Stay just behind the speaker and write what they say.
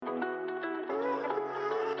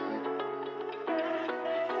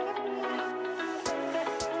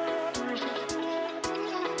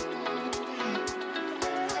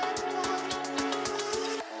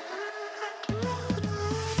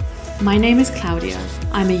My name is Claudia.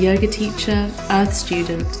 I'm a yoga teacher, earth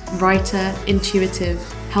student, writer, intuitive,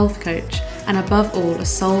 health coach, and above all, a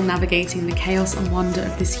soul navigating the chaos and wonder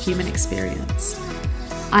of this human experience.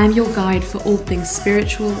 I am your guide for all things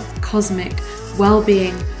spiritual, cosmic,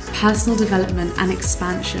 well-being, personal development, and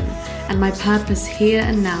expansion. And my purpose here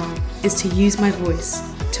and now is to use my voice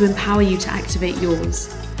to empower you to activate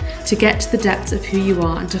yours, to get to the depths of who you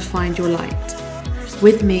are and to find your light.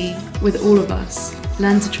 With me, with all of us,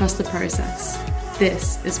 learn to trust the process.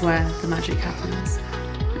 This is where the magic happens.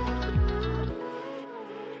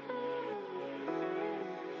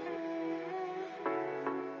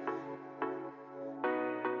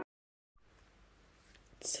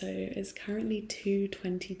 So it's currently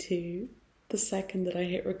 2:22. The second that I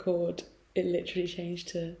hit record, it literally changed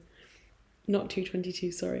to not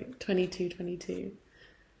 2:22, sorry, 22:22,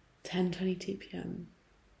 10:22 p.m.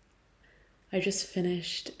 I just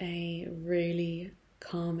finished a really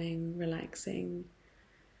calming, relaxing,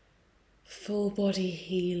 full body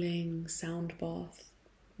healing sound bath,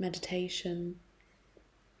 meditation,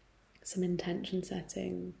 some intention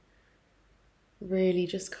setting, really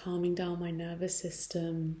just calming down my nervous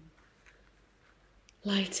system,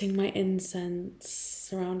 lighting my incense,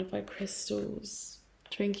 surrounded by crystals,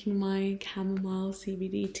 drinking my chamomile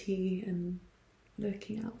CBD tea and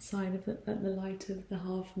looking outside at the light of the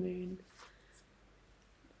half moon.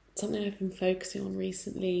 Something I've been focusing on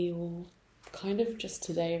recently, or kind of just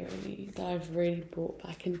today really, that I've really brought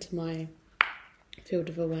back into my field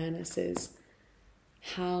of awareness is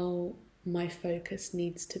how my focus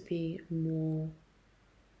needs to be more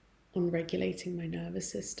on regulating my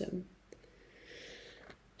nervous system.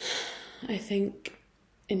 I think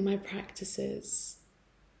in my practices,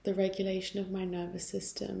 the regulation of my nervous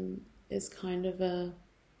system is kind of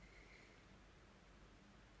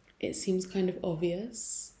it seems kind of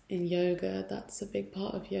obvious. In yoga, that's a big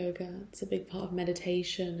part of yoga. It's a big part of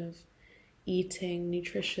meditation, of eating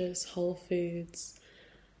nutritious, whole foods,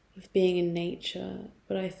 of being in nature.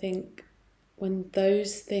 But I think when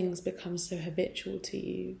those things become so habitual to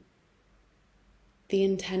you, the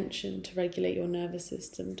intention to regulate your nervous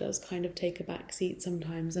system does kind of take a back seat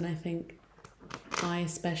sometimes. And I think I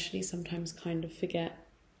especially sometimes kind of forget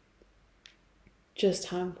just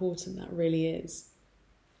how important that really is,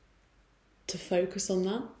 to focus on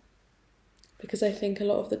that. Because I think a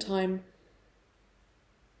lot of the time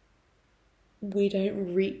we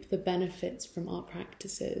don't reap the benefits from our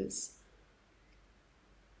practices,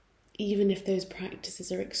 even if those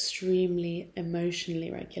practices are extremely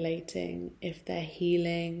emotionally regulating, if they're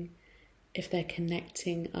healing, if they're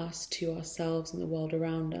connecting us to ourselves and the world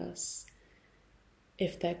around us,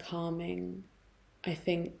 if they're calming. I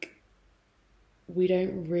think we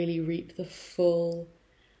don't really reap the full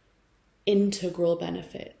integral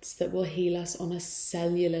benefits that will heal us on a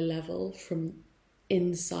cellular level from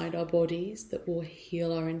inside our bodies, that will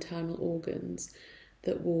heal our internal organs,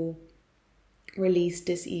 that will release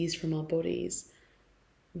dis-ease from our bodies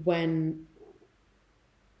when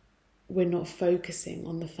we're not focusing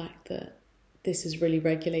on the fact that this is really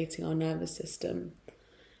regulating our nervous system.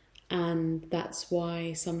 And that's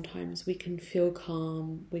why sometimes we can feel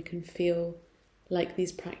calm, we can feel like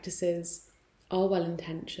these practices are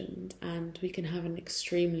well-intentioned and we can have an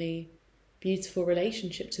extremely beautiful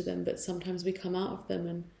relationship to them, but sometimes we come out of them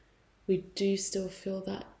and we do still feel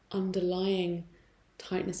that underlying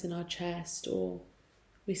tightness in our chest, or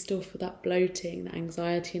we still feel that bloating, that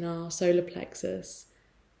anxiety in our solar plexus.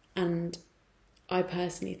 And I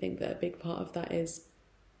personally think that a big part of that is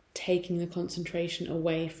taking the concentration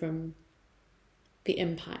away from the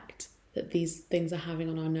impact that these things are having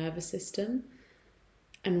on our nervous system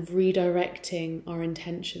and redirecting our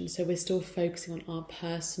intention. So we're still focusing on our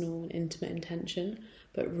personal and intimate intention,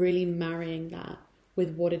 but really marrying that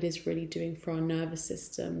with what it is really doing for our nervous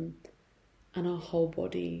system and our whole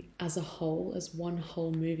body as a whole, as one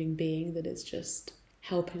whole moving being that is just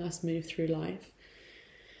helping us move through life.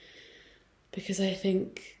 Because I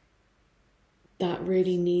think that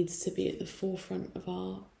really needs to be at the forefront of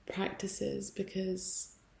our practices, because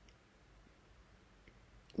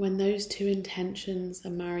when those two intentions are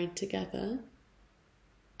married together,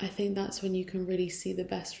 I think that's when you can really see the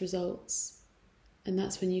best results. And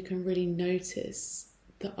that's when you can really notice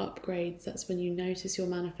the upgrades. That's when you notice your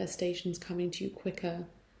manifestations coming to you quicker.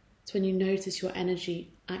 It's when you notice your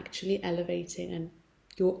energy actually elevating and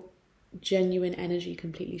your genuine energy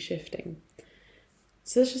completely shifting.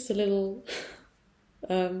 So that's just a little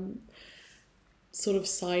sort of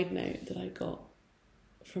side note that I got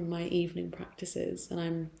from my evening practices, and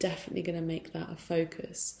I'm definitely going to make that a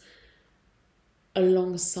focus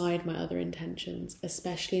alongside my other intentions,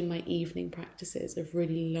 especially in my evening practices of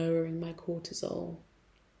really lowering my cortisol,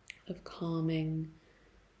 of calming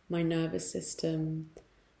my nervous system,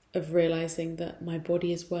 of realizing that my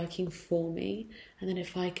body is working for me. And then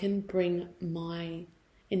if I can bring my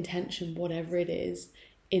intention, whatever it is,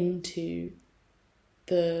 into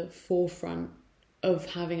the forefront of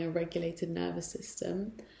having a regulated nervous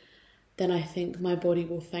system, then I think my body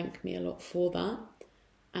will thank me a lot for that.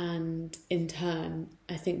 And in turn,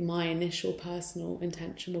 I think my initial personal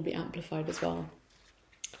intention will be amplified as well.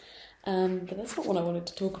 But that's not what I wanted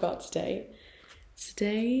to talk about today.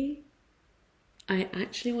 Today, I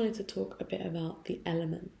actually wanted to talk a bit about the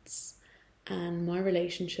elements and my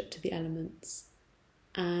relationship to the elements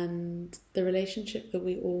and the relationship that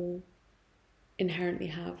we all inherently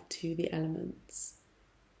have to the elements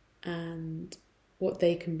and what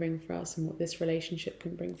they can bring for us and what this relationship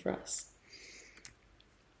can bring for us.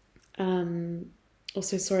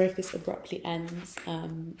 Also, sorry if this abruptly ends.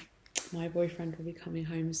 My boyfriend will be coming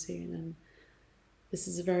home soon, and this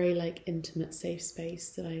is a very intimate, safe space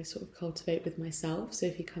that I sort of cultivate with myself. So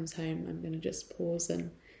if he comes home, I'm going to just pause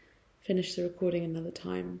and finish the recording another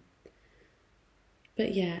time.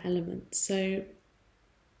 But yeah, elements. So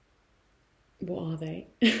what are they?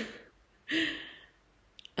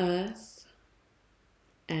 Earth,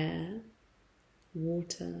 air,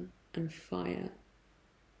 water, and fire.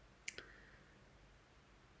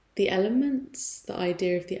 The elements, the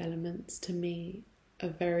idea of the elements to me are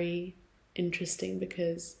very interesting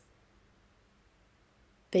because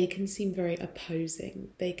they can seem very opposing,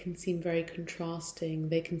 they can seem very contrasting,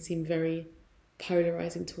 they can seem very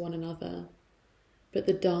polarizing to one another. But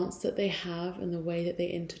the dance that they have and the way that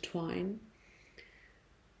they intertwine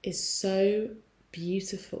is so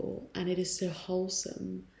beautiful and it is so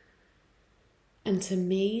wholesome. And to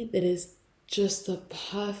me, that is just the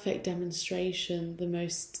perfect demonstration, the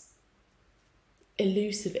most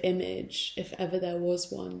elusive image, if ever there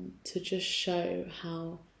was one, to just show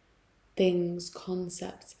how things,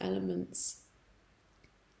 concepts, elements,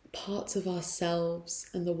 parts of ourselves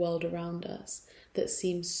and the world around us that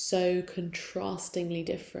seem so contrastingly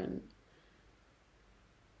different,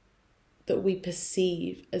 that we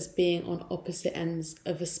perceive as being on opposite ends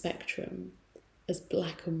of a spectrum, as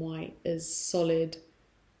black and white, as solid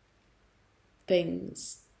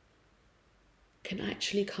things, can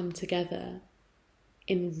actually come together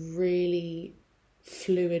in really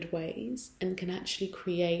fluid ways and can actually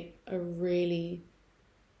create a really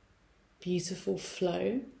beautiful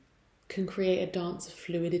flow, can create a dance of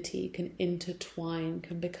fluidity, can intertwine,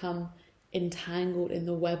 can become entangled in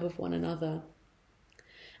the web of one another.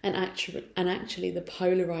 And actually the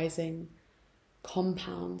polarizing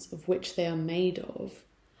compounds of which they are made of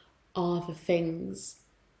are the things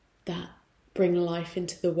that bring life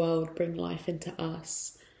into the world, bring life into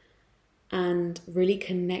us. And really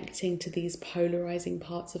connecting to these polarizing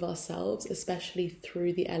parts of ourselves, especially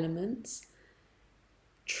through the elements,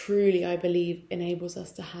 truly, I believe, enables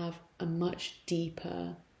us to have a much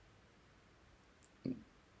deeper,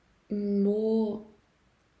 more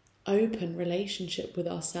open relationship with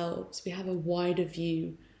ourselves. We have a wider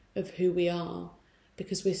view of who we are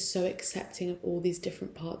because we're so accepting of all these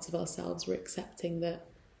different parts of ourselves. We're accepting that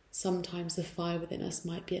sometimes the fire within us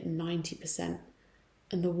might be at 90%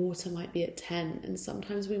 and the water might be at 10%, and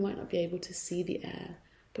sometimes we might not be able to see the air,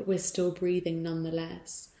 but we're still breathing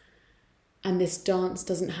nonetheless. And this dance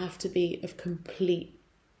doesn't have to be of complete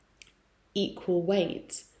equal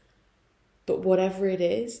weight, but whatever it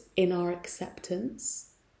is, in our acceptance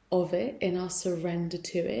of it, in our surrender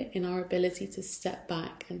to it, in our ability to step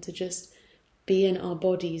back and to just be in our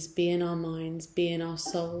bodies, be in our minds, be in our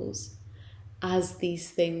souls, as these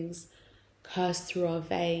things course through our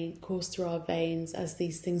veins, as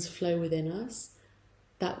these things flow within us,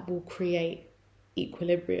 that will create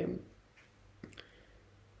equilibrium.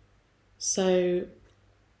 So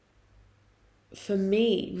for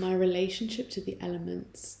me, my relationship to the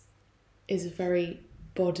elements is very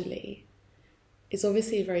bodily. It's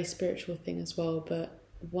obviously a very spiritual thing as well, but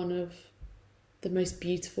one of the most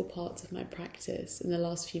beautiful parts of my practice in the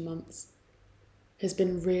last few months has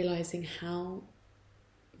been realizing how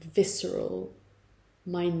visceral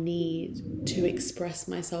my need to express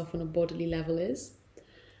myself on a bodily level is,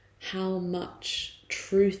 how much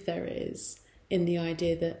truth there is in the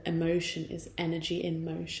idea that emotion is energy in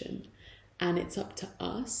motion, and it's up to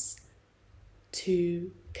us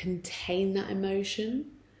to contain that emotion,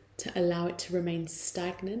 to allow it to remain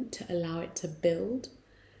stagnant, to allow it to build,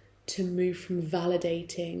 to move from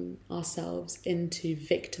validating ourselves into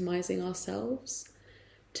victimizing ourselves,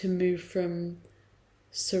 to move from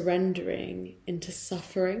surrendering into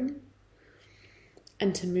suffering.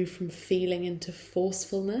 and to move from feeling into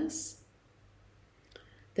forcefulness.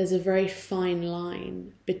 There's a very fine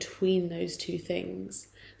line between those two things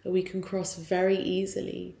that we can cross very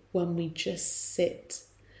easily when we just sit.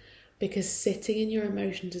 Because sitting in your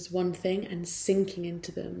emotions is one thing and sinking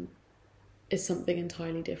into them is something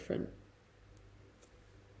entirely different.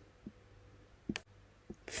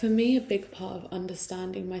 For me, a big part of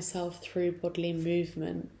understanding myself through bodily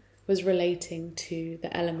movement was relating to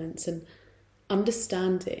the elements and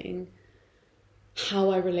understanding how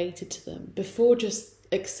I related to them before just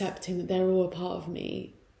accepting that they're all a part of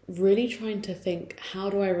me. Really trying to think, how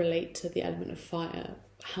do I relate to the element of fire?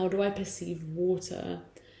 How do I perceive water?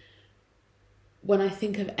 When I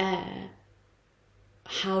think of air,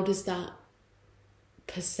 how does that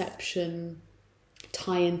perception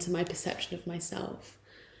tie into my perception of myself?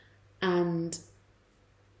 And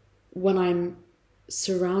when I'm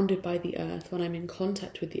surrounded by the earth, when I'm in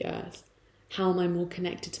contact with the earth, how am I more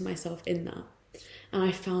connected to myself in that? And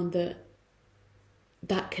I found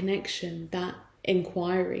that connection, that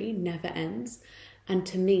inquiry never ends. And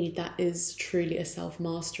to me, that is truly a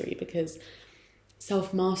self-mastery, because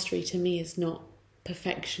self-mastery to me is not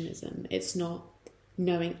perfectionism. It's not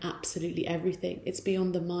knowing absolutely everything. It's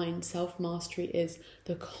beyond the mind. Self-mastery is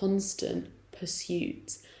the constant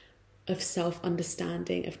pursuit of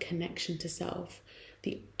self-understanding, of connection to self,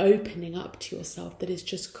 the opening up to yourself that is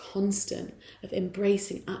just constant, of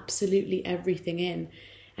embracing absolutely everything in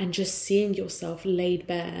and just seeing yourself laid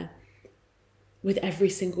bare with every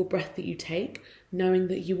single breath that you take, knowing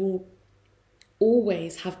that you will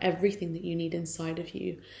always have everything that you need inside of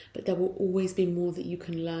you, but there will always be more that you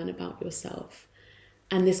can learn about yourself.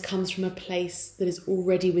 And this comes from a place that is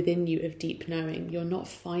already within you of deep knowing. You're not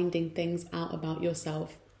finding things out about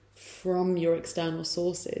yourself from your external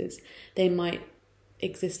sources. They might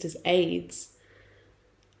exist as aids.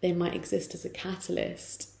 They might exist as a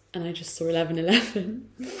catalyst. And I just saw 11:11.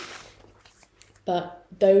 But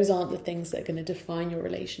those aren't the things that are going to define your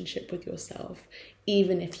relationship with yourself,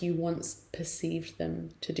 even if you once perceived them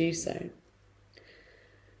to do so.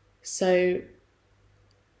 So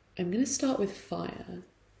I'm going to start with fire,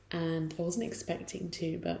 and I wasn't expecting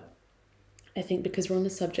to, but I think because we're on the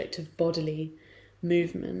subject of bodily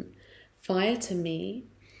movement, fire to me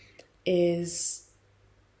is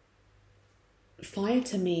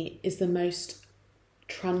the most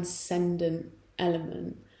transcendent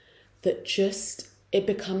element that just, it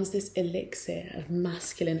becomes this elixir of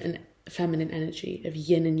masculine and feminine energy, of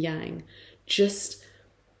yin and yang, just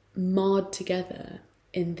marred together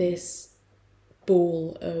in this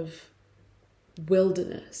ball of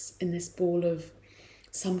wilderness, in this ball of,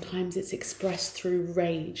 sometimes it's expressed through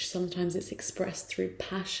rage, sometimes it's expressed through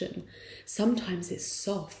passion, sometimes it's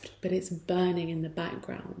soft, but it's burning in the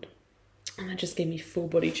background. And that just gave me full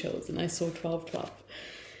body chills, and I saw 12:12.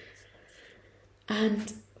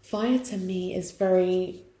 And fire to me is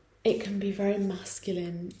it can be very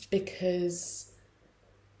masculine because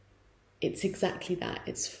it's exactly that.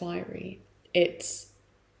 It's fiery. It's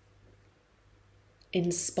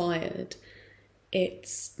inspired.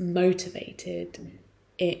 It's motivated.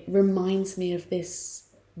 It reminds me of this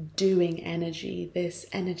doing energy, this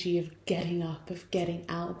energy of getting up, of getting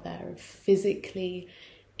out there, of physically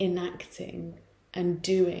enacting and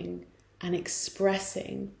doing and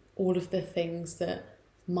expressing all of the things that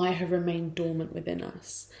might have remained dormant within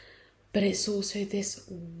us. But it's also this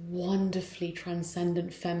wonderfully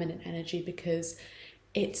transcendent feminine energy, because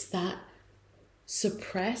it's that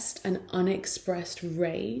suppressed and unexpressed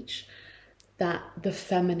rage that the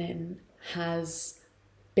feminine has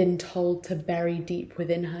been told to bury deep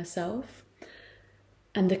within herself.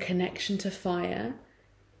 And the connection to fire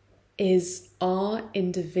is our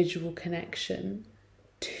individual connection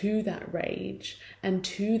to that rage and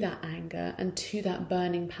to that anger and to that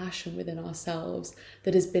burning passion within ourselves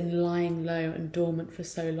that has been lying low and dormant for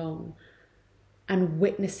so long, and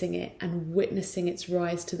witnessing it and witnessing its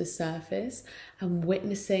rise to the surface, and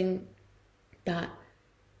witnessing that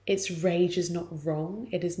its rage is not wrong,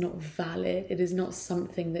 it is not valid, it is not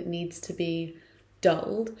something that needs to be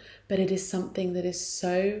dulled, but it is something that is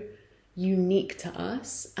so unique to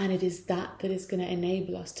us, and it is that is going to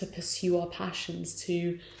enable us to pursue our passions,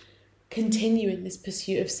 to continue in this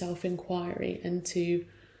pursuit of self-inquiry, and to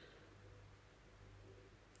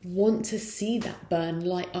want to see that burn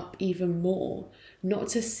light up even more, not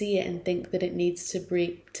to see it and think that it needs to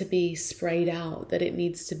be sprayed out, that it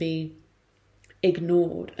needs to be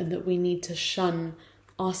ignored, and that we need to shun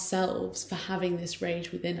ourselves for having this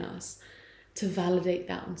rage within us, to validate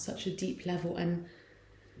that on such a deep level, and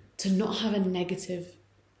to not have a negative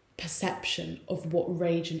perception of what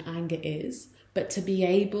rage and anger is, but to be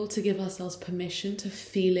able to give ourselves permission to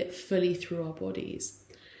feel it fully through our bodies.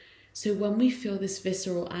 So when we feel this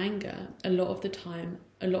visceral anger, a lot of the time,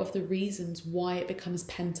 a lot of the reasons why it becomes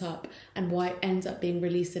pent up and why it ends up being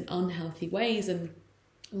released in unhealthy ways, and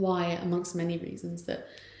why, amongst many reasons, that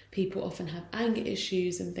people often have anger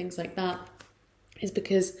issues and things like that, is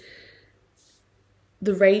because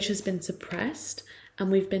the rage has been suppressed, and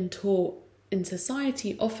we've been taught in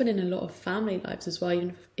society, often in a lot of family lives as well,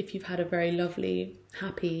 even if you've had a very lovely,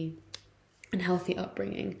 happy and healthy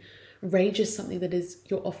upbringing, rage is something that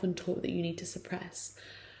you're often taught that you need to suppress.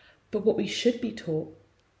 But what we should be taught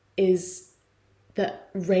is that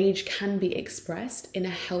rage can be expressed in a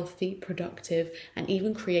healthy, productive, and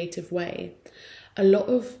even creative way. A lot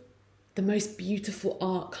of the most beautiful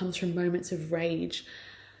art comes from moments of rage.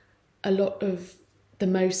 A lot of the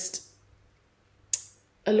most,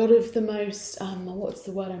 what's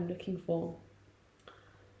the word I'm looking for?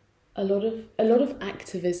 A lot of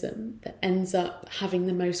activism that ends up having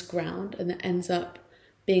the most ground, and that ends up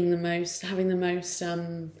being having the most,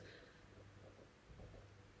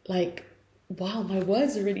 wow, my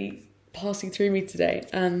words are really passing through me today.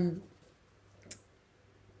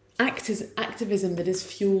 Activism that is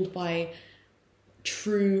fueled by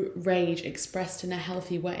true rage expressed in a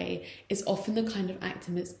healthy way is often the kind of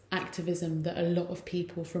activism that a lot of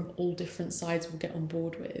people from all different sides will get on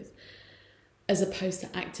board with, as opposed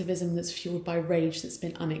to activism that's fueled by rage that's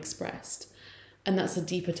been unexpressed. And that's a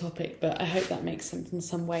deeper topic, but I hope that makes sense in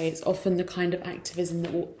some way. It's often the kind of activism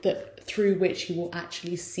that through which you will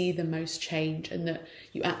actually see the most change, and that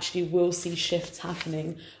you actually will see shifts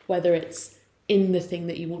happening, whether it's in the thing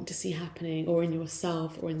that you want to see happening, or in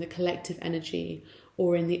yourself, or in the collective energy,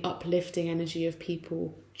 or in the uplifting energy of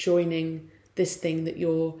people joining this thing that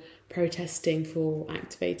you're protesting for,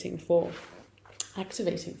 activating for.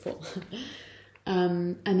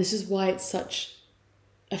 And this is why it's such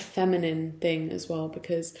a feminine thing as well,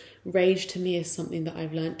 because rage to me is something that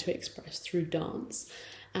I've learned to express through dance.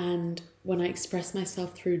 And when I express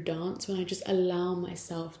myself through dance, when I just allow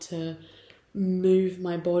myself to move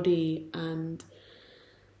my body and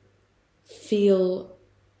feel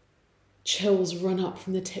chills run up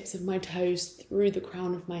from the tips of my toes through the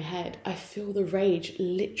crown of my head, I feel the rage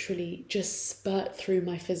literally just spurt through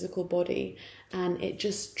my physical body, and it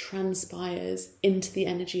just transpires into the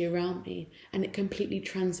energy around me, and it completely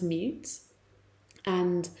transmutes,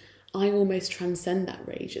 and I almost transcend that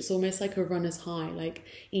rage. It's almost like a runner's high. Like,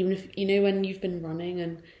 even if, when you've been running,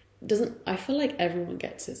 and I feel like everyone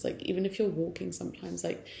gets this, like, even if you're walking sometimes,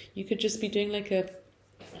 like, you could just be doing like a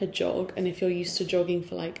jog, and if you're used to jogging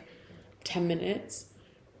for like 10 minutes,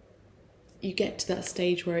 you get to that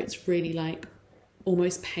stage where it's really like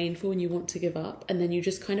almost painful and you want to give up, and then you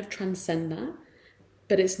just kind of transcend that.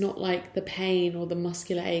 But it's not like the pain or the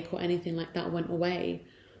muscular ache or anything like that went away,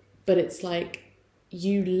 but it's like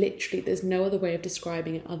you literally, there's no other way of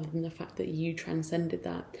describing it other than the fact that you transcended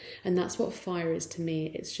that. And that's what fire is to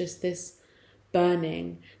me. It's just this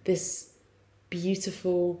burning, this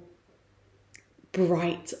beautiful,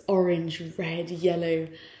 bright orange, red, yellow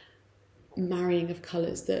marrying of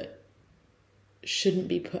colours that shouldn't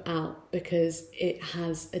be put out, because it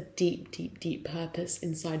has a deep, deep, deep purpose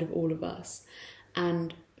inside of all of us.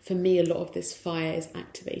 And for me, a lot of this fire is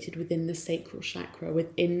activated within the sacral chakra,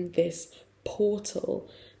 within this portal,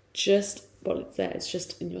 it's there, it's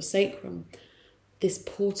just in your sacrum, this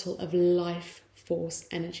portal of life force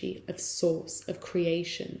energy, of source, of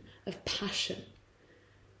creation, of passion.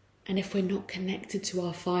 And if we're not connected to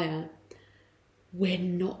our fire, we're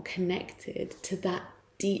not connected to that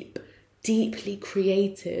deeply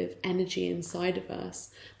creative energy inside of us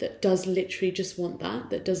that does literally just want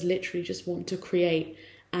that does literally just want to create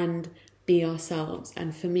and be ourselves.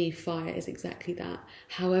 And for me, fire is exactly that.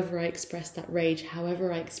 However I express that rage,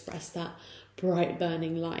 however I express that bright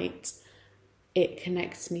burning light, it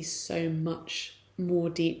connects me so much more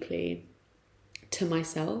deeply to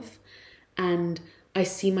myself, and I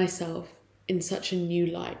see myself in such a new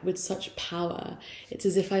light with such power. It's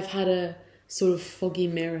as if I've had a sort of foggy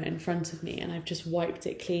mirror in front of me and I've just wiped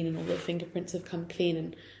it clean, and all the fingerprints have come clean,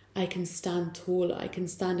 and I can stand taller, I can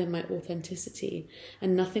stand in my authenticity,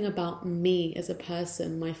 and nothing about me as a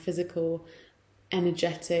person, my physical,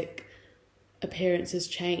 energetic appearance has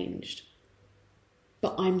changed.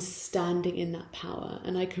 But I'm standing in that power,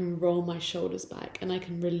 and I can roll my shoulders back, and I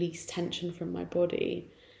can release tension from my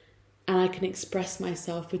body, and I can express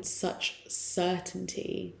myself with such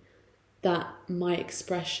certainty that my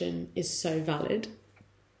expression is so valid.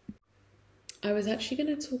 I was actually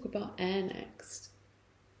going to talk about air next.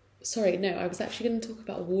 I was actually going to talk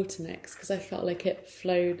about water next, because I felt like it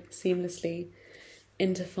flowed seamlessly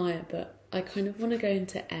into fire, but I kind of want to go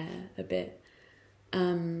into air a bit.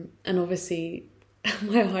 And obviously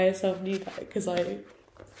my higher self knew that because I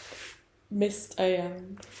missed a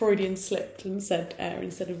Freudian slip and said air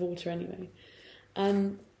instead of water anyway.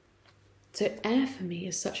 So air for me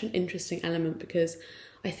is such an interesting element because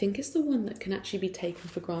I think it's the one that can actually be taken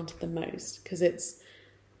for granted the most because it's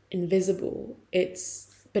invisible. I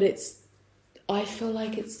feel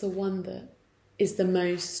like it's the one that is the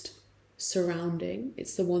most surrounding.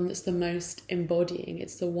 It's the one that's the most embodying.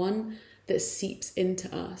 It's the one that seeps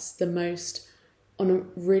into us the most on a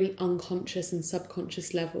really unconscious and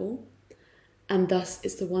subconscious level. And thus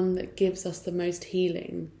it's the one that gives us the most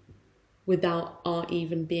healing without our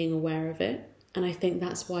even being aware of it. And I think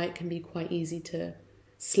that's why it can be quite easy to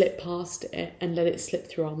slip past it and let it slip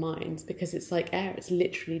through our minds, because it's like air, it's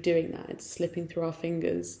literally doing that. It's slipping through our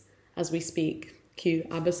fingers as we speak. Cue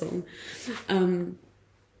ABBA song.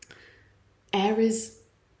 Air is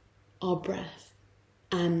our breath,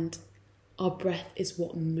 and our breath is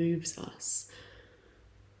what moves us.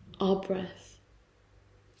 Our breath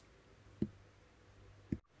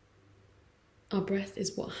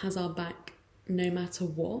is what has our back no matter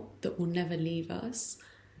what, that will never leave us,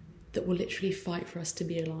 that will literally fight for us to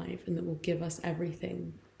be alive, and that will give us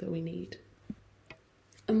everything that we need.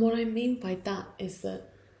 And what I mean by that is that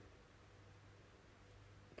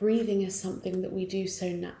breathing is something that we do so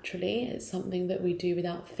naturally. It's something that we do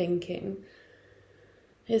without thinking.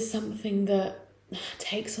 It's something that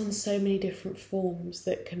takes on so many different forms,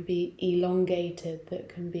 that can be elongated, that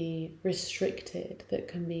can be restricted, that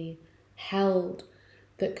can be held,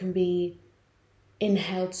 that can be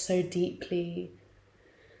inhaled so deeply,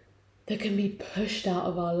 that can be pushed out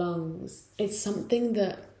of our lungs. It's something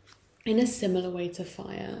that, in a similar way to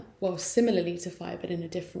fire, well, similarly to fire, but in a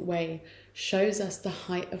different way, shows us the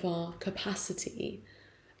height of our capacity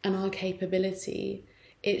and our capability.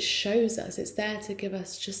 It shows us, it's there to give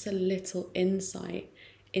us just a little insight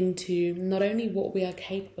into not only what we are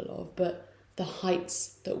capable of, but the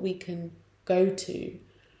heights that we can go to,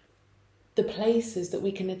 the places that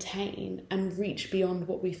we can attain and reach beyond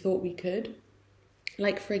what we thought we could.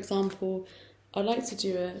 Like, for example, I'd like to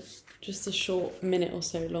do just a short minute or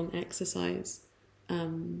so long exercise,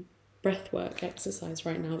 breath work exercise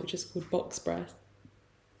right now, which is called box breath.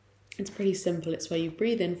 It's pretty simple. It's where you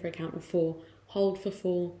breathe in for a count of 4, hold for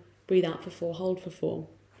 4, breathe out for 4, hold for 4.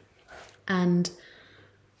 And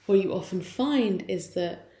what you often find is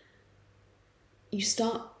that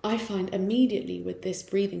I find immediately with this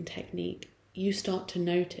breathing technique, you start to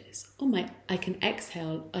notice, I could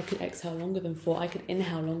exhale longer than 4, I could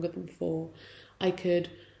inhale longer than 4, I could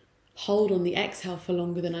hold on the exhale for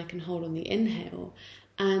longer than I can hold on the inhale.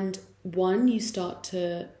 And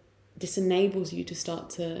this enables you to start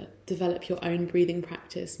to develop your own breathing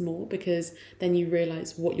practice more, because then you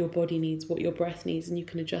realise what your body needs, what your breath needs, and you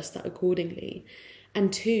can adjust that accordingly.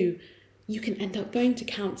 And 2, you can end up going to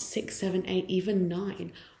count 6, 7, 8, even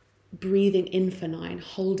 9, breathing in for 9,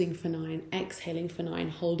 holding for 9, exhaling for 9,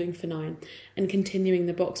 holding for 9, and continuing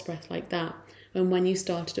the box breath like that. And when you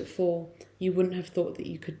started at 4, you wouldn't have thought that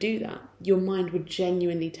you could do that. Your mind would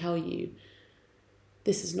genuinely tell you,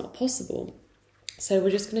 this is not possible. So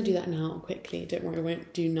we're just going to do that now quickly. Don't worry, I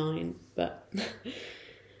won't do 9, but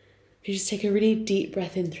you just take a really deep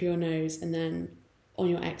breath in through your nose, and then on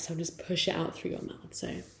your exhale, just push it out through your mouth.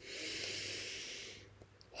 So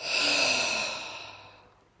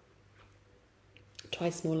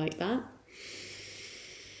twice more like that.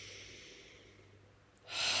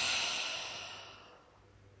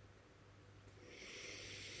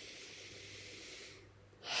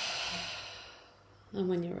 And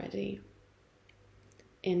when you're ready,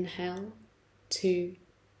 inhale, 2,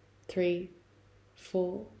 3,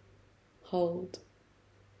 4, hold,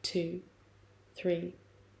 2, 3,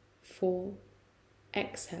 4,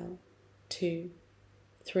 exhale, 2,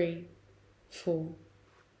 3, 4,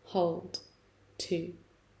 hold, 2,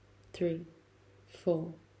 3,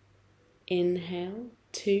 4, inhale,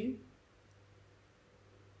 2,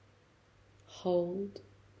 hold,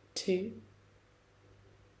 2,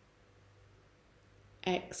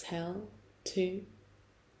 exhale, 2,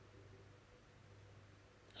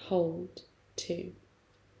 hold, 2,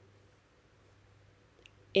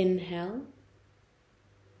 inhale,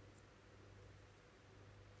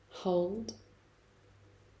 hold,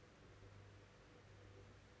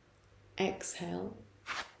 exhale,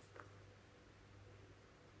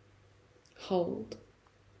 hold,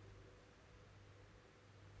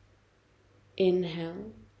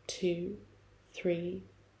 inhale, 2, 3,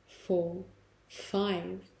 4,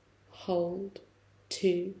 5, hold,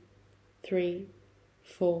 2, 3,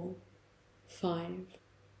 4, 5,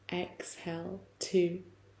 Exhale, 2,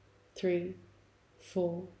 3,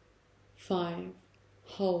 4, 5.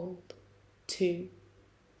 Hold, 2,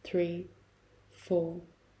 3, 4,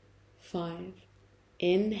 5.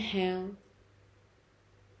 Inhale.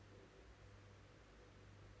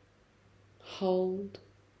 Hold.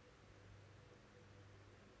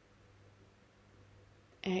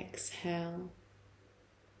 Exhale.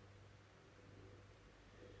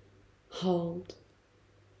 Hold.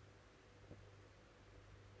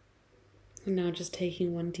 And now just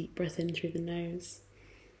taking one deep breath in through the nose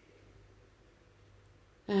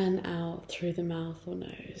and out through the mouth or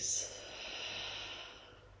nose.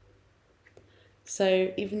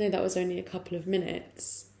 So even though that was only a couple of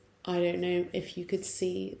minutes, I don't know if you could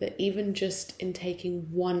see that even just in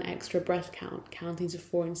taking one extra breath count, counting to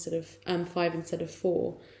 5 instead of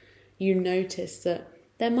 4, you notice that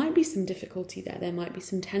there might be some difficulty there. There might be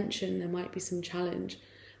some tension. There might be some challenge.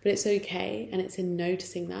 But it's okay. And it's in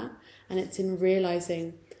noticing that. And it's in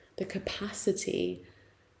realizing the capacity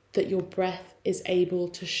that your breath is able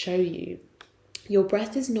to show you. Your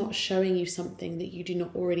breath is not showing you something that you do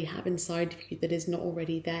not already have inside of you, that is not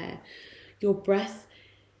already there. Your breath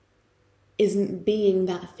isn't being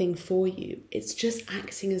that thing for you. It's just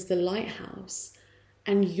acting as the lighthouse,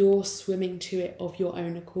 and you're swimming to it of your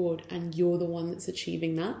own accord, and you're the one that's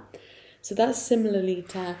achieving that. So that's similarly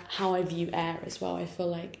to how I view air as well. I feel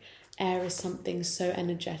like air is something so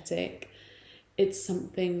energetic. It's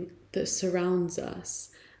something that surrounds us,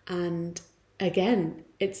 and again,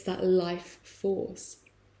 it's that life force.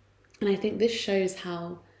 And I think this shows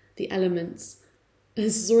how the elements,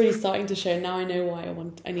 this is already starting to show, now I know why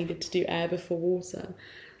I needed to do air before water,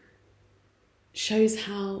 shows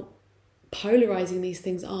how polarizing these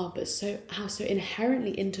things are, but how so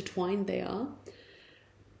inherently intertwined they are.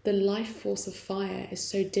 The life force of fire is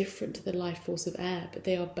so different to the life force of air, but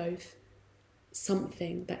they are both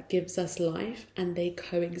something that gives us life, and they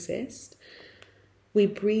coexist. We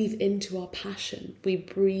breathe into our passion. We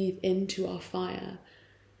breathe into our fire.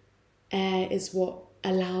 Air is what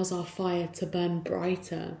allows our fire to burn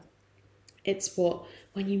brighter. It's what,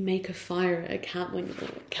 when you make a fire at a camp, when you're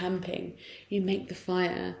camping, you make the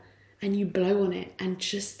fire and you blow on it, and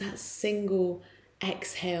just that single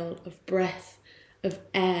exhale of breath, of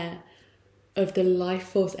air, of the life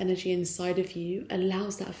force energy inside of you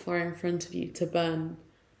allows that fire in front of you to burn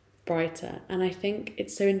brighter. And I think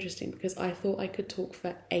it's so interesting because I thought I could talk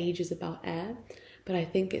for ages about air, but I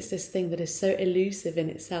think it's this thing that is so elusive in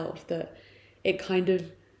itself that it kind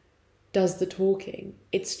of does the talking.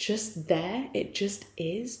 It's just there. It just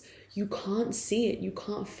is. You can't see it. You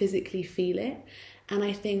can't physically feel it. And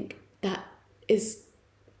I think that is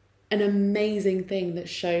an amazing thing that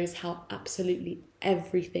shows how absolutely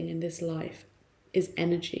everything in this life is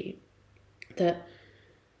energy. That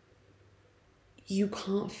you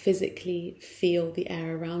can't physically feel the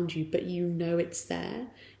air around you, but you know it's there.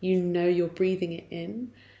 You know you're breathing it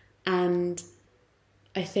in. And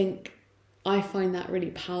I think I find that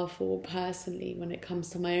really powerful personally when it comes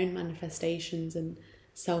to my own manifestations and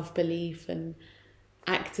self-belief and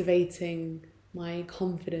activating my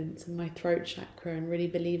confidence and my throat chakra and really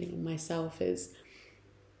believing in myself, is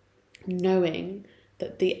knowing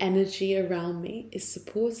that the energy around me is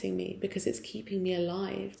supporting me because it's keeping me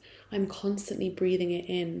alive. I'm constantly breathing it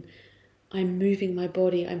in. I'm moving my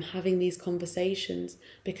body. I'm having these conversations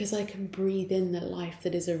because I can breathe in the life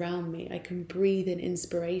that is around me. I can breathe in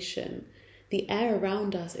inspiration. The air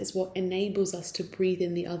around us is what enables us to breathe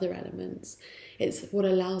in the other elements. It's what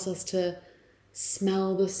allows us to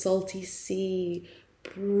smell the salty sea,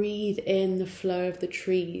 breathe in the flow of the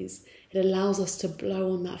trees. It allows us to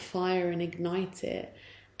blow on that fire and ignite it.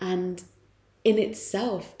 And in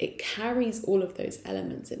itself, it carries all of those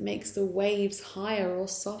elements. It makes the waves higher or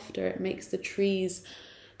softer. It makes the trees,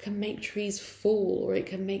 can make trees fall, or it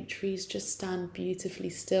can make trees just stand beautifully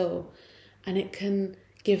still. And it can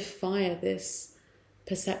give fire this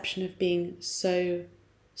perception of being so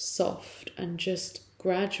soft and just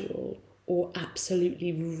gradual, or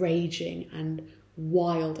absolutely raging and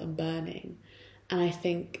wild and burning. And I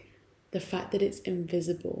think the fact that it's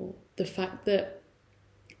invisible, the fact that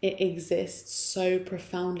it exists so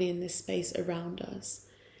profoundly in this space around us,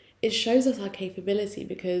 it shows us our capability.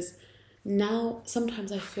 Because now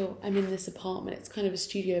sometimes I feel I'm in this apartment, it's kind of a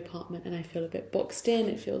studio apartment, and I feel a bit boxed in,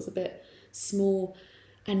 it feels a bit small.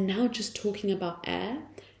 And now just talking about air,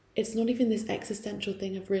 it's not even this existential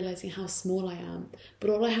thing of realizing how small I am, but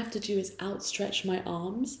all I have to do is outstretch my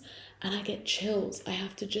arms and I get chills. I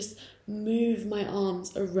have to just move my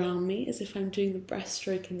arms around me as if I'm doing the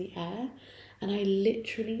breaststroke in the air, and I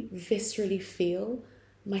literally viscerally feel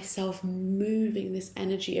myself moving this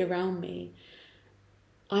energy around me.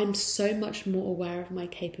 I'm so much more aware of my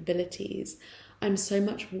capabilities. I'm so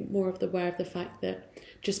much more aware of the fact that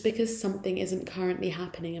just because something isn't currently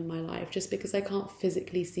happening in my life, just because I can't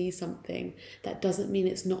physically see something, that doesn't mean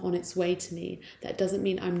it's not on its way to me. That doesn't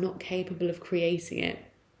mean I'm not capable of creating it.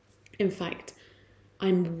 In fact,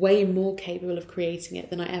 I'm way more capable of creating it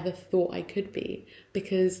than I ever thought I could be,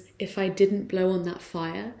 because if I didn't blow on that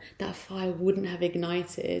fire wouldn't have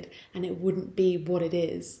ignited, and it wouldn't be what it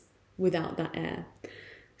is without that air.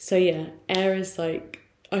 So yeah, air is like,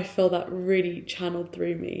 I feel that really channeled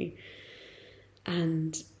through me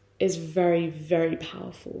and is very, very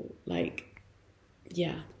powerful. Like,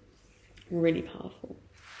 yeah, really powerful.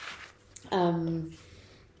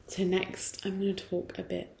 So next I'm going to talk a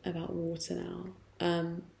bit about water now.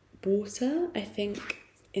 Water, I think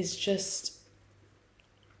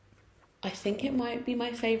it might be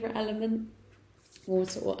my favourite element,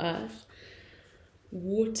 water or earth.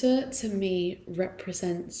 Water to me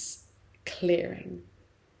represents clearing.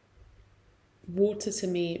 Water to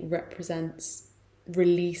me represents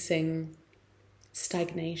releasing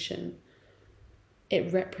stagnation.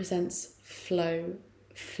 It represents flow,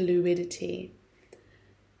 fluidity.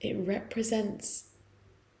 It represents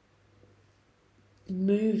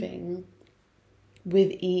moving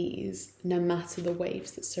with ease no matter the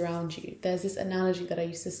waves that surround you. There's this analogy that I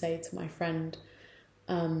used to say to my friend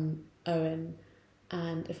Owen,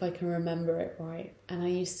 and if I can remember it right, and I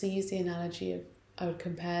used to use the analogy of, I would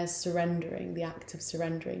compare surrendering, the act of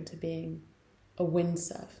surrendering, to being a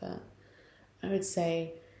windsurfer. I would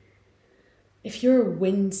say, if you're a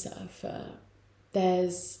windsurfer,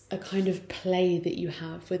 there's a kind of play that you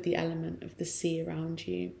have with the element of the sea around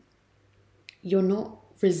you. You're not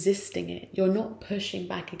resisting it. You're not pushing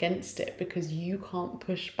back against it, because you can't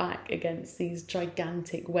push back against these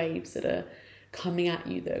gigantic waves that are coming at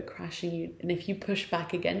you, that are crashing you. And if you push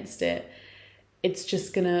back against it, it's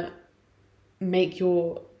just gonna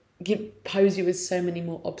pose you with so many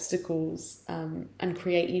more obstacles, and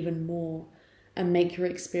create even more, and make your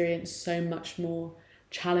experience so much more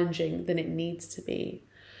challenging than it needs to be.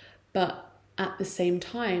 But at the same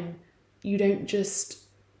time, you don't just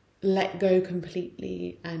let go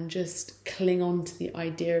completely and just cling on to the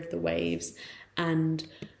idea of the waves and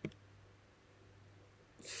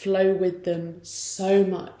flow with them so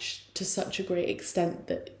much, to such a great extent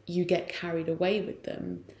that you get carried away with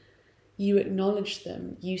them. You acknowledge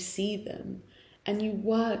them, you see them, and you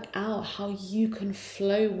work out how you can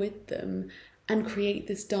flow with them and create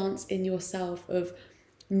this dance in yourself of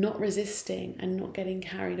not resisting and not getting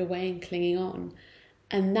carried away and clinging on.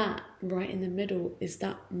 And that, right in the middle, is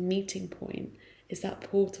that meeting point, is that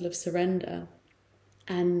portal of surrender.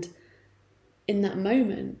 And in that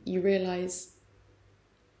moment, you realise,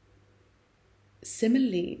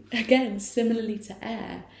 similarly to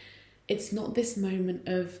air, it's not this moment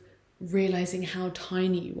of realising how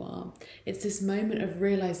tiny you are. It's this moment of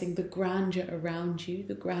realising the grandeur around you,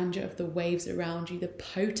 the grandeur of the waves around you, the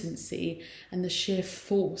potency and the sheer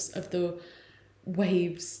force of the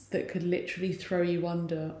waves that could literally throw you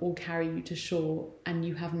under or carry you to shore, and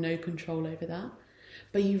you have no control over that.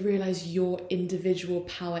 But you realise your individual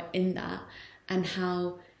power in that, and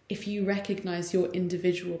how if you recognise your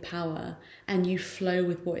individual power and you flow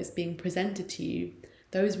with what is being presented to you,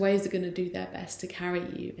 those waves are going to do their best to carry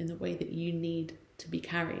you in the way that you need to be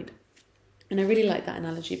carried. And I really like that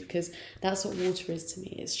analogy, because that's what water is to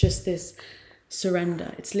me. It's just this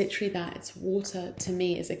surrender. It's literally that. It's water to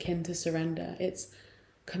me is akin to surrender. It's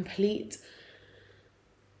complete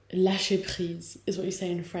lâcher prise is what you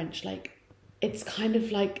say in French. Like, it's kind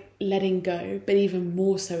of like letting go, but even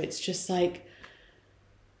more so, it's just like,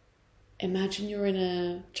 imagine you're in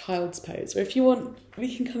a child's pose. Or if you want,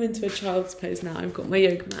 we can come into a child's pose now. I've got my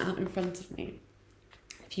yoga mat out in front of me.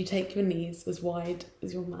 If you take your knees as wide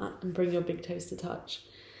as your mat and bring your big toes to touch,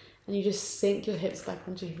 and you just sink your hips back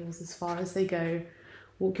onto your heels as far as they go,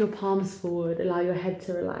 walk your palms forward, allow your head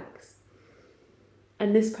to relax.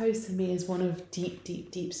 And this pose to me is one of deep,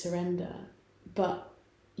 deep, deep surrender. But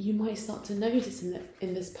you might start to notice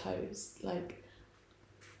in this pose, like,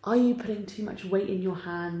 are you putting too much weight in your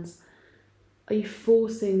hands? Are you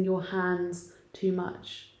forcing your hands too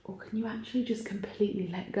much? Or can you actually just completely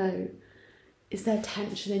let go? Is there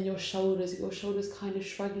tension in your shoulders? Are your shoulders kind of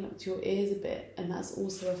shrugging up to your ears a bit, and that's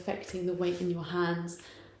also affecting the weight in your hands?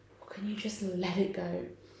 Or can you just let it go?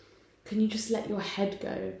 Can you just let your head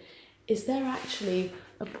go? Is there actually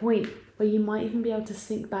a point where you might even be able to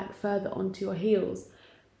sink back further onto your heels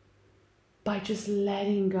by just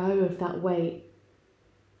letting go of that weight?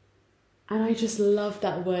 And I just love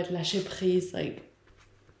that word, lâcher prise. Like,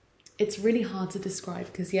 it's really hard to describe,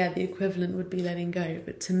 because the equivalent would be letting go.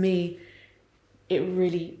 But to me, it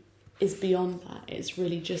really is beyond that. It's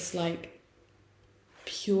really just like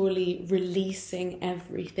purely releasing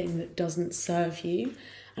everything that doesn't serve you.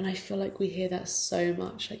 And I feel like we hear that so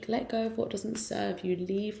much, like, let go of what doesn't serve you,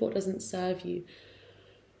 leave what doesn't serve you.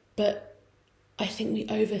 But I think we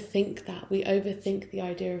overthink that. We overthink the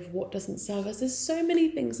idea of what doesn't serve us. There's so many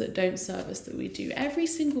things that don't serve us that we do. Every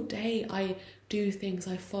single day I do things,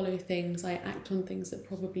 I follow things, I act on things that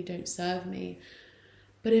probably don't serve me.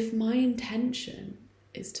 But if my intention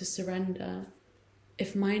is to surrender,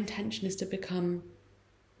 if my intention is to become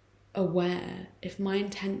aware, if my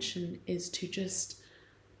intention is to just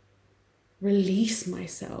release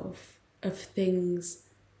myself of things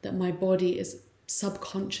that my body is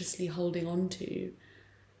subconsciously holding on to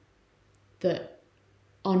that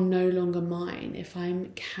are no longer mine, if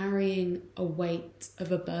I'm carrying a weight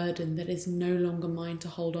of a burden that is no longer mine to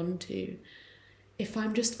hold on to, if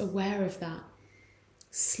I'm just aware of that,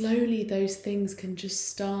 slowly those things can just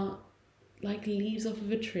start like leaves off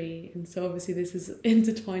of a tree. And so obviously this is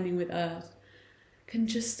intertwining with earth, can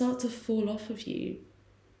just start to fall off of you.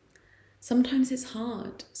 Sometimes it's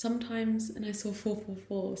hard. Sometimes, and I saw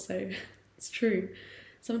 444, so it's true.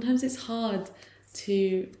 Sometimes it's hard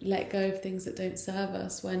to let go of things that don't serve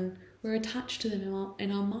us when we're attached to them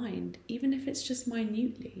in our mind, even if it's just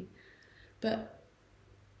minutely.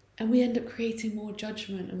 And we end up creating more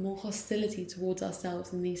judgment and more hostility towards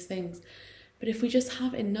ourselves in these things. But if we just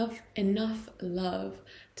have enough love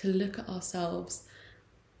to look at ourselves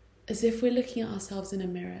as if we're looking at ourselves in a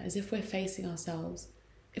mirror, as if we're facing ourselves,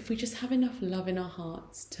 if we just have enough love in our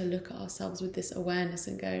hearts to look at ourselves with this awareness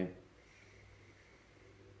and go,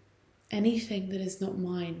 anything that is not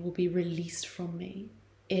mine will be released from me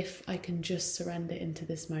if I can just surrender into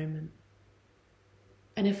this moment.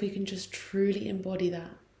 And if we can just truly embody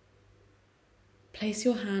that, place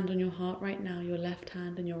your hand on your heart right now, your left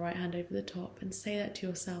hand and your right hand over the top, and say that to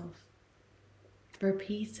yourself.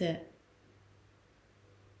 Repeat it.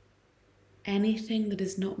 Anything that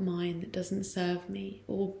is not mine, that doesn't serve me,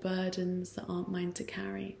 all burdens that aren't mine to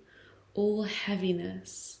carry, all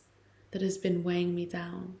heaviness that has been weighing me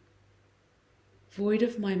down, void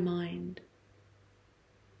of my mind,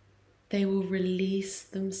 they will release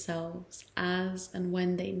themselves as and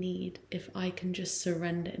when they need if I can just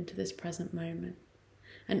surrender into this present moment.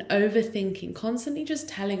 And overthinking, constantly just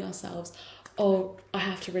telling ourselves, oh, I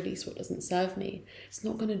have to release what doesn't serve me. It's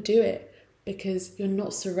not going to do it, because you're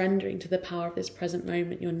not surrendering to the power of this present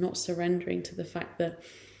moment. You're not surrendering to the fact that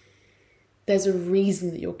there's a reason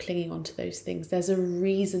that you're clinging on to those things. There's a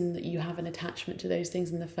reason that you have an attachment to those things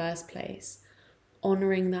in the first place.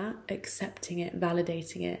 Honouring that, accepting it,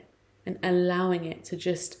 validating it, and allowing it to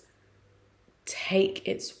just take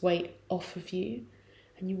its weight off of you,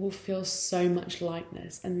 and you will feel so much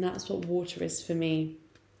lightness. And that's what water is for me.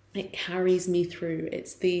 It carries me through.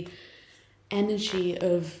 It's the energy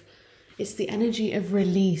of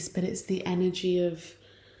release, but it's the energy of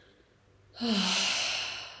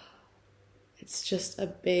it's just a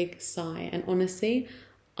big sigh. And honestly,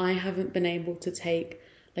 I haven't been able to take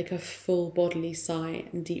like a full bodily sigh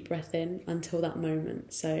and deep breath in until that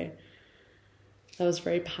moment. So that was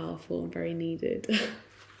very powerful and very needed.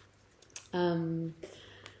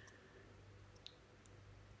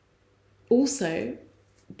 Also,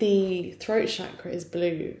 the throat chakra is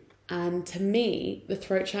blue. And to me, the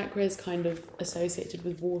throat chakra is kind of associated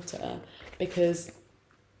with water, because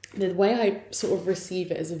the way I sort of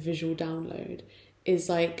receive it as a visual download is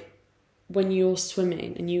like when you're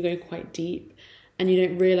swimming and you go quite deep and you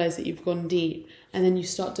don't realise that you've gone deep, and then you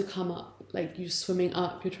start to come up, like you're swimming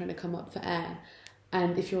up, you're trying to come up for air.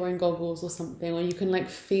 And if you're wearing goggles or something, or you can like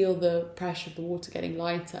feel the pressure of the water getting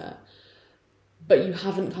lighter, but you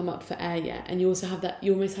haven't come up for air yet, and you almost have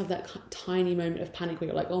that tiny moment of panic where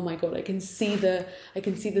you're like, oh my god, I can see the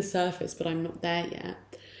surface, but I'm not there yet.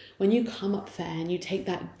 When you come up for air and you take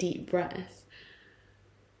that deep breath,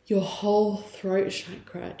 your whole throat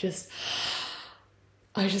chakra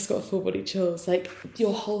I just got full body chills. Like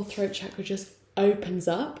your whole throat chakra just opens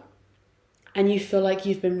up, and you feel like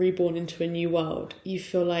you've been reborn into a new world. You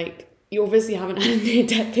feel like you obviously haven't had a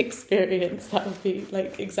near-death experience. That would be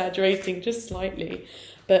like exaggerating just slightly.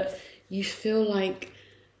 But you feel like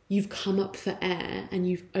you've come up for air and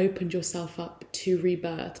you've opened yourself up to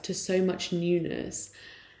rebirth, to so much newness.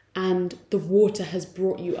 And the water has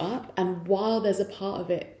brought you up. And while there's a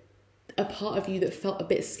part of you that felt a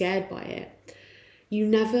bit scared by it, you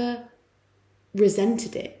never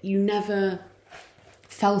resented it. You never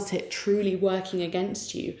felt it truly working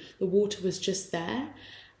against you. The water was just there.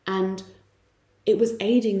 And it was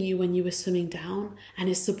aiding you when you were swimming down and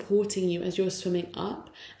is supporting you as you're swimming up.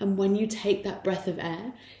 And when you take that breath of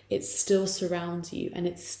air, it still surrounds you and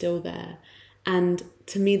it's still there. And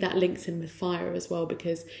to me, that links in with fire as well,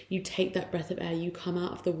 because you take that breath of air, you come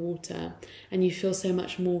out of the water and you feel so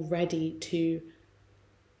much more ready to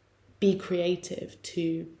be creative,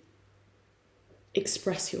 to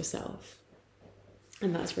express yourself.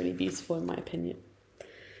 And that's really beautiful in my opinion.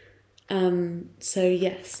 So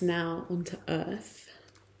yes, now onto earth.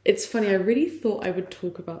 It's funny, I really thought I would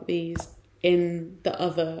talk about these in the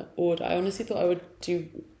other order. I honestly thought I would do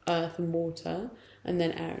earth and water and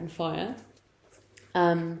then air and fire.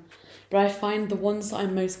 But I find the ones that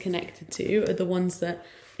I'm most connected to are the ones that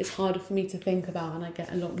it's harder for me to think about, and I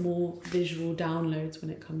get a lot more visual downloads when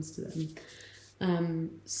it comes to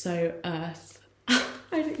them. So earth, I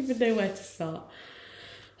don't even know where to start.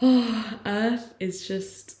 Oh, earth is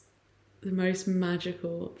just the most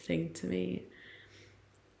magical thing to me.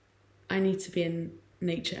 I need to be in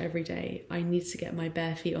nature every day. I need to get my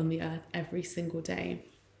bare feet on the earth every single day.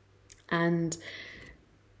 And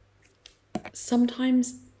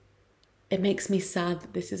sometimes it makes me sad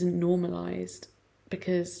that this isn't normalized,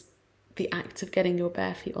 because the act of getting your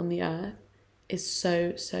bare feet on the earth is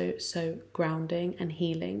so, so, so grounding and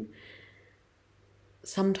healing.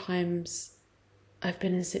 Sometimes I've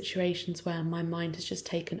been in situations where my mind has just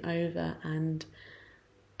taken over and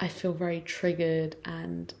I feel very triggered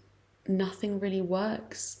and nothing really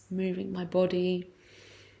works. Moving my body,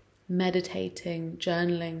 meditating,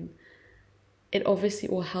 journaling, it obviously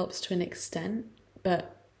all helps to an extent,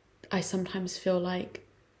 but I sometimes feel like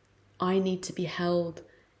I need to be held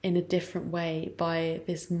in a different way by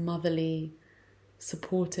this motherly,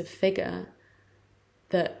 supportive figure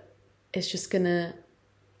that is just going to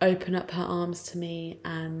open up her arms to me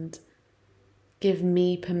and give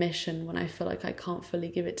me permission when I feel like I can't fully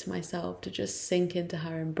give it to myself, to just sink into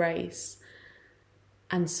her embrace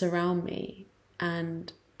and surround me.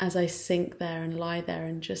 And as I sink there and lie there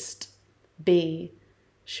and just be,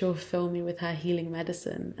 she'll fill me with her healing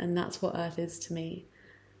medicine. And that's what earth is to me.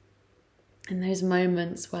 In those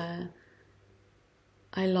moments where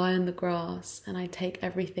I lie on the grass and I take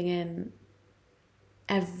everything in,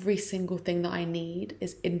 every single thing that I need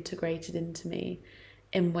is integrated into me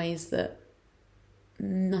in ways that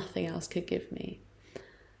nothing else could give me.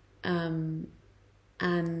 And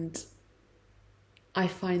I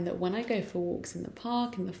find that when I go for walks in the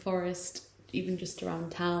park, in the forest, even just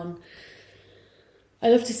around town, I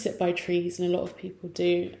love to sit by trees, and a lot of people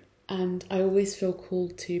do. And I always feel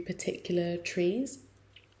called to particular trees.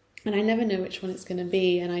 And I never know which one it's going to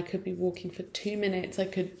be. And I could be walking for 2 minutes. I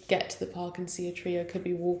could get to the park and see a tree. I could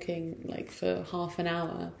be walking like for half an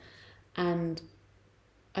hour. And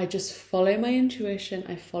I just follow my intuition.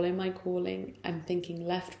 I follow my calling. I'm thinking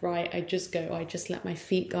left, right. I just go. I just let my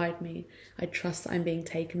feet guide me. I trust that I'm being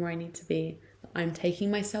taken where I need to be. That I'm taking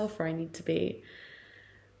myself where I need to be.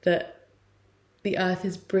 That the earth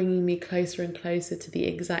is bringing me closer and closer to the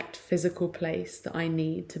exact physical place that I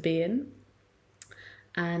need to be in.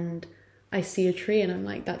 And I see a tree and I'm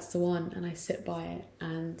like, that's the one. And I sit by it,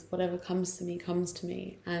 and whatever comes to me, comes to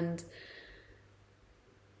me. And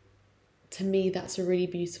to me, that's a really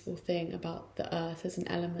beautiful thing about the earth as an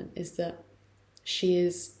element, is that she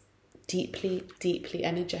is deeply, deeply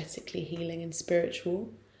energetically healing and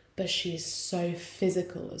spiritual, but she is so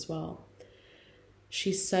physical as well.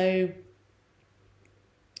 She's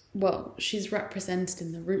represented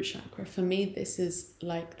in the root chakra. For me, this is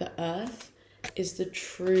like the earth is the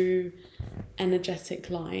true energetic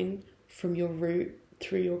line from your root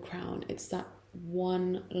through your crown. It's that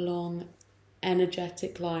one long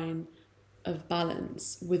energetic line of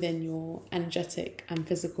balance within your energetic and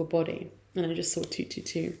physical body. And I just saw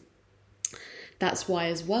 222. That's why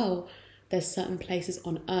as well, there's certain places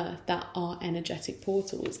on earth that are energetic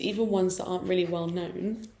portals, even ones that aren't really well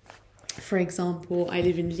known. For example, I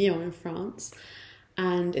live in Lyon in France,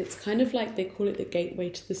 and it's kind of like, they call it the gateway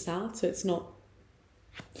to the south. So it's not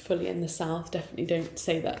fully in the south. Definitely don't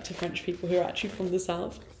say that to French people who are actually from the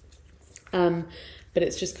south. But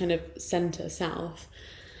it's just kind of centre south.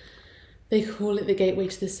 They call it the gateway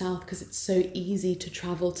to the south because it's so easy to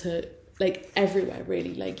travel to, like, everywhere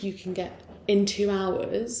really. Like, you can get in 2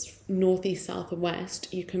 hours, north, east, south and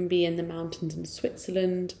west. You can be in the mountains in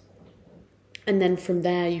Switzerland. And then from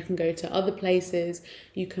there, you can go to other places.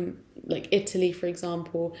 You can, like Italy, for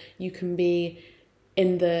example, you can be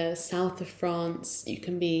in the south of France. You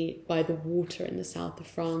can be by the water in the south of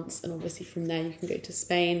France. And obviously from there, you can go to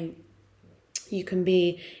Spain. You can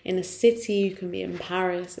be in a city. You can be in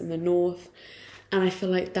Paris in the north. And I feel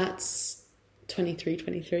like that's,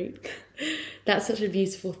 23. That's such a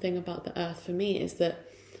beautiful thing about the earth for me, is that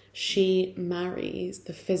she marries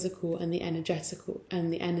the physical and the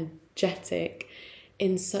energetic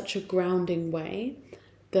in such a grounding way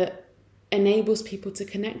that enables people to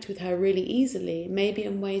connect with her really easily, maybe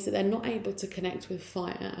in ways that they're not able to connect with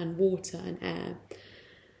fire and water and air.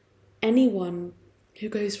 Anyone who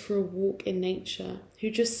goes for a walk in nature, who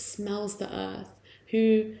just smells the earth,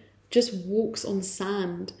 who just walks on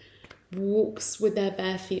sand, walks with their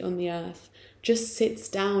bare feet on the earth, just sits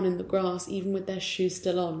down in the grass, even with their shoes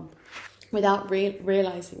still on, without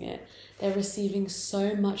realizing it, they're receiving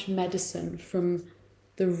so much medicine from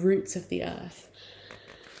the roots of the earth.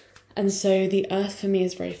 And so the earth for me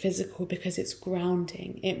is very physical because it's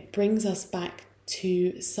grounding. It brings us back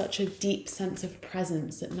to such a deep sense of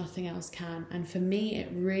presence that nothing else can. And for me, it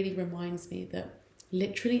really reminds me that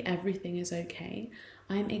literally everything is okay.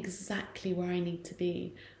 I'm exactly where I need to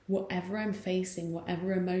be. Whatever I'm facing,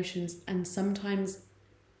 whatever emotions, and sometimes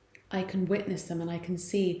I can witness them and I can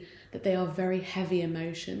see that they are very heavy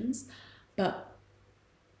emotions, but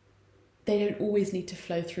they don't always need to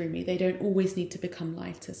flow through me. They don't always need to become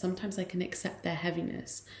lighter. Sometimes I can accept their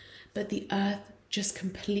heaviness, but the earth just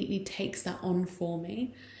completely takes that on for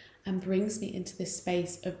me and brings me into this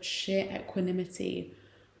space of sheer equanimity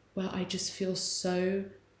where I just feel so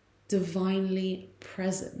divinely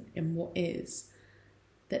present in what is,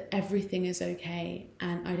 that everything is okay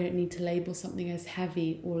and I don't need to label something as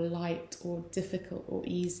heavy or light or difficult or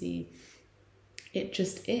easy. It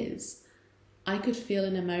just is. I could feel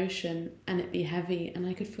an emotion and it be heavy, and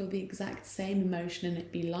I could feel the exact same emotion and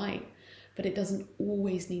it be light, but it doesn't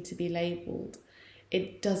always need to be labeled.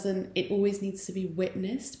 It always needs to be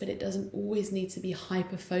witnessed, but it doesn't always need to be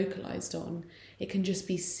hyper focalized on. It can just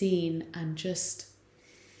be seen and just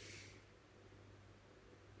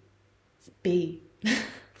be.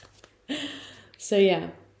 So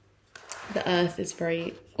yeah, the earth is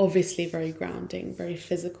obviously very grounding, very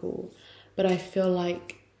physical, but I feel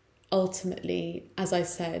like ultimately, as I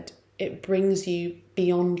said, it brings you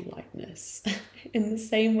beyond lightness. In the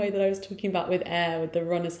same way that I was talking about with air, with the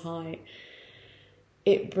runner's high,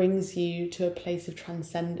 it brings you to a place of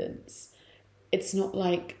transcendence. It's not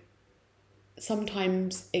like,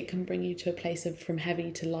 sometimes it can bring you to a place of from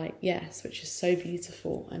heavy to light, yes, which is so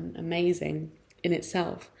beautiful and amazing in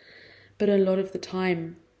itself. But a lot of the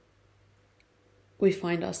time, we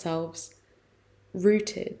find ourselves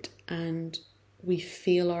rooted and we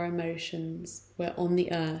feel our emotions. We're on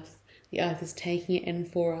the earth is taking it in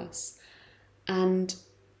for us. And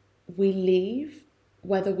we leave,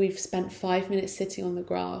 whether we've spent 5 minutes sitting on the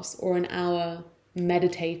grass or an hour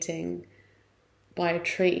meditating by a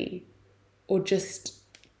tree, or just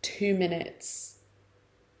 2 minutes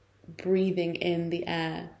breathing in the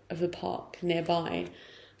air of a park nearby.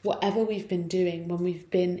 Whatever we've been doing when we've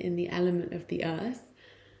been in the element of the earth,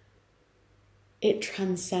 it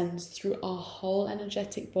transcends through our whole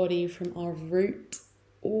energetic body, from our root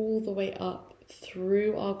all the way up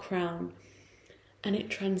through our crown, and it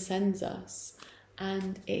transcends us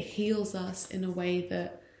and it heals us in a way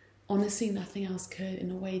that honestly nothing else could,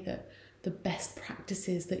 in a way that the best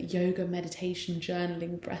practices, that yoga, meditation,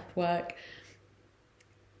 journaling, breath work,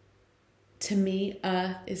 to me,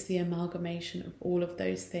 earth is the amalgamation of all of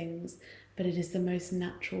those things, but it is the most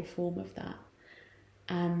natural form of that.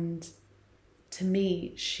 And to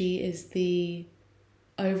me, she is the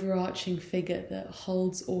overarching figure that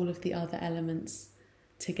holds all of the other elements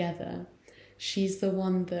together. She's the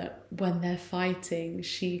one that when they're fighting,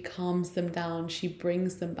 she calms them down, she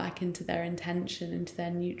brings them back into their intention, into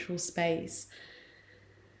their neutral space.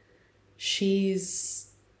 She's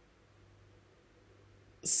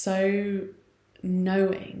so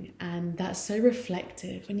knowing, and that's so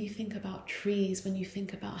reflective when you think about trees, when you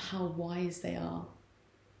think about how wise they are.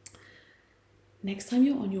 Next time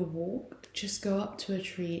you're on your walk, just go up to a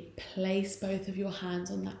tree, place both of your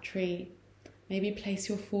hands on that tree, maybe place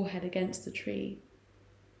your forehead against the tree,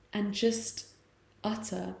 and just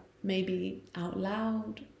utter, maybe out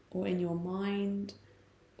loud or in your mind,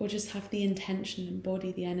 or just have the intention,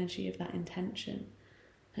 embody the energy of that intention,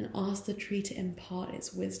 and ask the tree to impart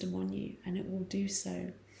its wisdom on you, and it will do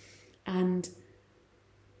so. And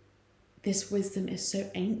this wisdom is so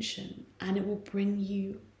ancient, and it will bring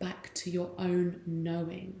you back to your own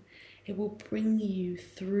knowing. It will bring you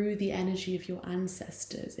through the energy of your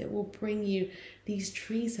ancestors. It will bring you, these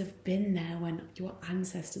trees have been there when your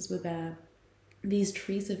ancestors were there. These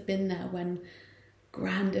trees have been there when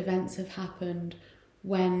grand events have happened,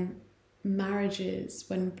 when marriages,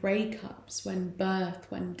 when breakups, when birth,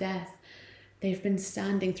 when death. They've been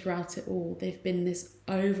standing throughout it all. They've been this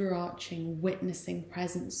overarching, witnessing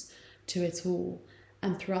presence to it all.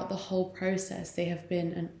 And throughout the whole process, they have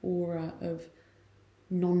been an aura of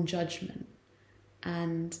non-judgment.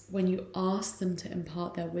 And when you ask them to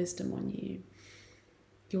impart their wisdom on you,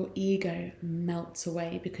 your ego melts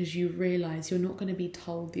away, because you realize you're not going to be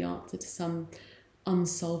told the answer to some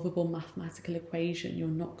unsolvable mathematical equation. You're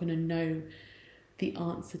not going to know the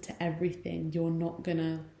answer to everything. You're not going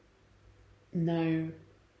to know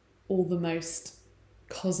all the most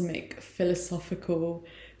cosmic philosophical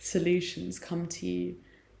solutions come to you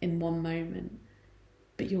in one moment.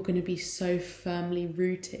 But you're going to be so firmly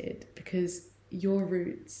rooted, because your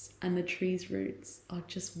roots and the tree's roots are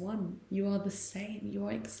just one. You are the same. You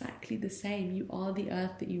are exactly the same. You are the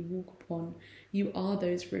earth that you walk upon. You are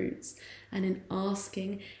those roots. And in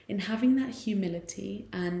asking, in having that humility,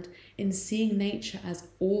 and in seeing nature as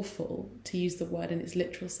awful, to use the word in its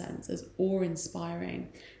literal sense, as awe-inspiring,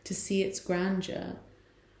 to see its grandeur,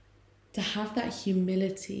 to have that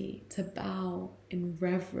humility, to bow in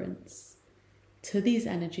reverence to these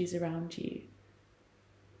energies around you,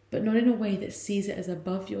 but not in a way that sees it as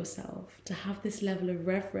above yourself, to have this level of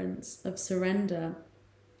reverence, of surrender,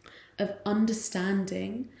 of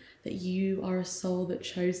understanding that you are a soul that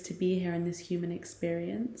chose to be here in this human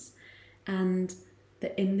experience, and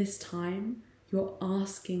that in this time you're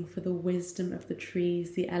asking for the wisdom of the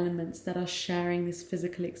trees, the elements that are sharing this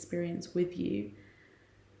physical experience with you,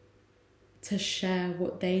 to share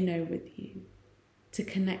what they know with you, to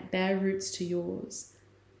connect their roots to yours,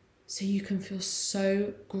 so you can feel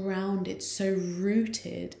so grounded, so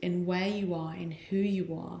rooted in where you are, in who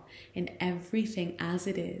you are, in everything as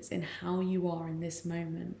it is, in how you are in this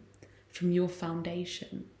moment, from your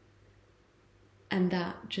foundation. And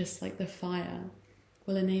that, just like the fire,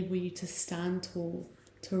 will enable you to stand tall,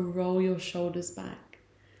 to roll your shoulders back,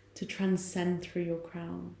 to transcend through your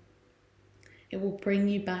crown. It will bring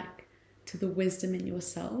you back to the wisdom in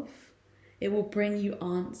yourself. It will bring you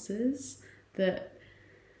answers that,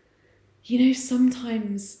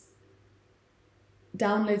 sometimes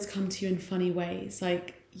downloads come to you in funny ways.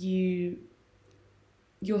 Like you're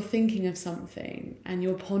thinking of something and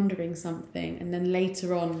you're pondering something, and then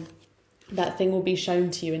later on that thing will be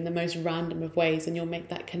shown to you in the most random of ways, and you'll make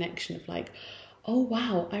that connection of like, oh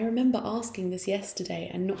wow, I remember asking this yesterday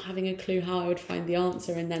and not having a clue how I would find the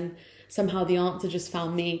answer, and then somehow the answer just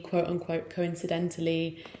found me, quote unquote,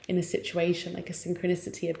 coincidentally in a situation, like a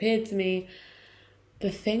synchronicity appeared to me.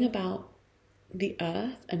 The thing about the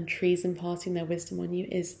earth and trees imparting their wisdom on you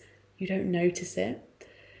is you don't notice it.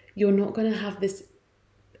 You're not going to have this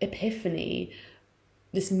epiphany,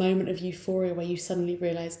 this moment of euphoria where you suddenly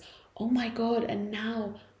realize, oh my God, and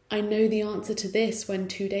now I know the answer to this when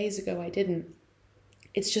 2 days ago I didn't.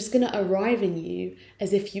 It's just going to arrive in you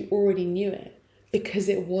as if you already knew it, because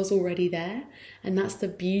it was already there. And that's the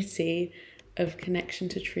beauty of connection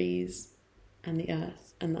to trees and the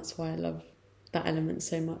earth. And that's why I love that element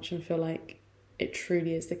so much and feel like it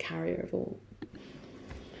truly is the carrier of all.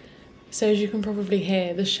 So as you can probably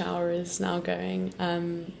hear, the shower is now going.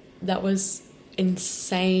 That was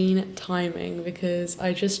insane timing, because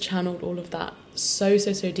I just channeled all of that so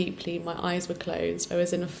deeply. My eyes were closed. I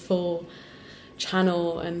was in a full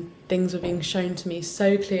channel and things were being shown to me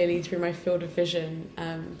so clearly through my field of vision.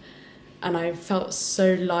 And I felt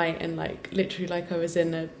so light and literally like I was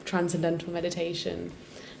in a transcendental meditation.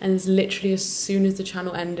 And it's literally as soon as the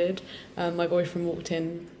channel ended, my boyfriend walked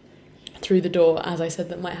in through the door, as I said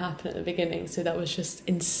that might happen at the beginning. So that was just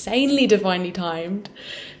insanely divinely timed.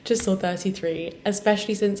 Just saw 33,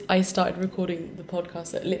 especially since I started recording the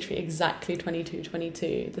podcast at literally exactly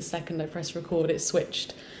 22:22. The second I pressed record, it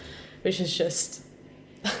switched, which is just,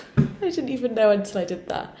 I didn't even know until I did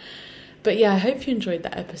that. But yeah, I hope you enjoyed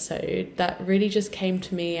that episode. That really just came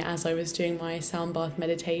to me as I was doing my sound bath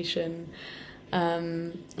meditation.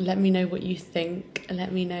 Let me know what you think.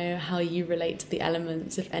 Let me know how you relate to the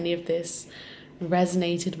elements, if any of this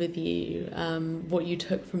resonated with you, what you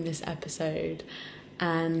took from this episode,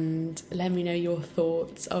 and let me know your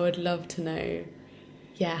thoughts. I would love to know,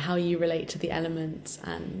 how you relate to the elements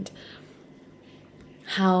and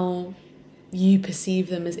how you perceive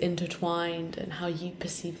them as intertwined and how you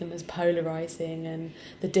perceive them as polarizing, and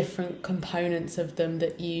the different components of them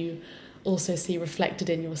that you also see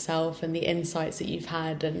reflected in yourself, and the insights that you've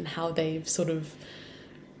had and how they've sort of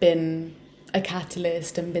been a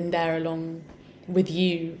catalyst and been there along with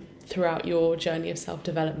you throughout your journey of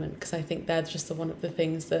self-development, because I think they're just one of the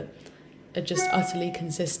things that are just utterly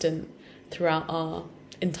consistent throughout our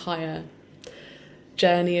entire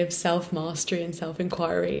journey of self-mastery and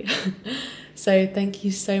self-inquiry. So thank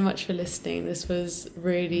you so much for listening. This was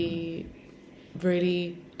really,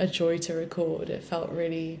 really a joy to record. It felt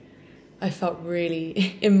really I felt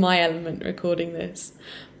really in my element recording this.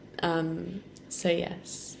 So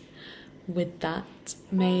yes, with that,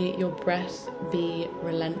 may your breath be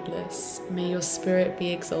relentless, may your spirit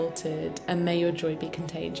be exalted, and may your joy be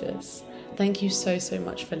contagious. Thank you so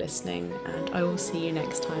much for listening, and I will see you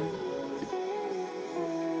next time.